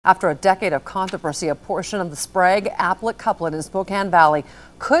After a decade of controversy, a portion of the Sprague Appleway Couplet in Spokane Valley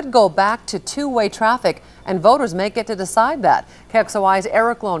could go back to two-way traffic, and voters may get to decide that. KXOI's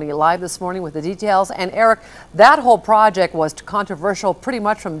Erik Loney live this morning with the details. And Erik, that whole project was controversial pretty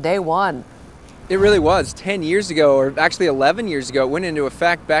much from day one. It really was. 10 years ago, or actually 11 years ago, it went into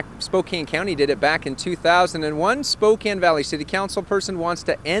effect. Spokane County did it back in 2001. Spokane Valley City Council person wants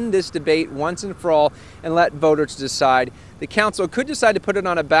to end this debate once and for all and let voters decide. The council could decide to put it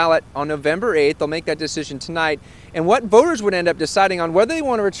on a ballot on November 8th. They'll make that decision tonight. And what voters would end up deciding on whether they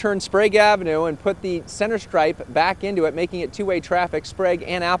want to return Sprague Avenue and put the center stripe back into it, making it two-way traffic, Sprague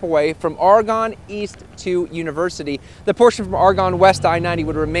and Appleway, from Argonne east to University. The portion from Argonne west to I-90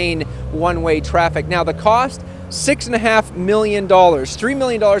 would remain one-way traffic. Now the cost, $6.5 million. $3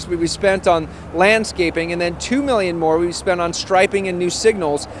 million would be spent on landscaping, and then $2 million more would be spent on striping and new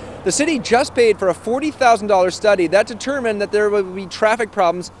signals. The city just paid for a $40,000 study that determined that there would be traffic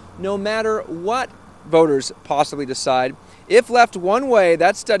problems no matter what voters possibly decide. If left one way,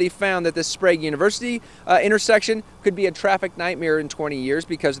 that study found that this Sprague University intersection could be a traffic nightmare in 20 years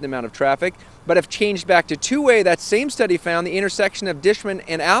because of the amount of traffic. But if changed back to two-way, that same study found the intersection of Dishman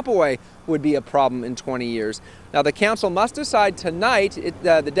and Appleway would be a problem in 20 years. Now the council must decide tonight,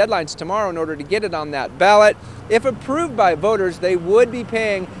 the deadline's tomorrow, in order to get it on that ballot. If approved by voters, they would be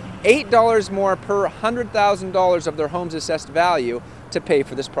paying $8 more per $100,000 of their home's assessed value to pay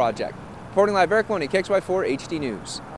for this project. Reporting live, Erik Loney, KXOI4 HD News.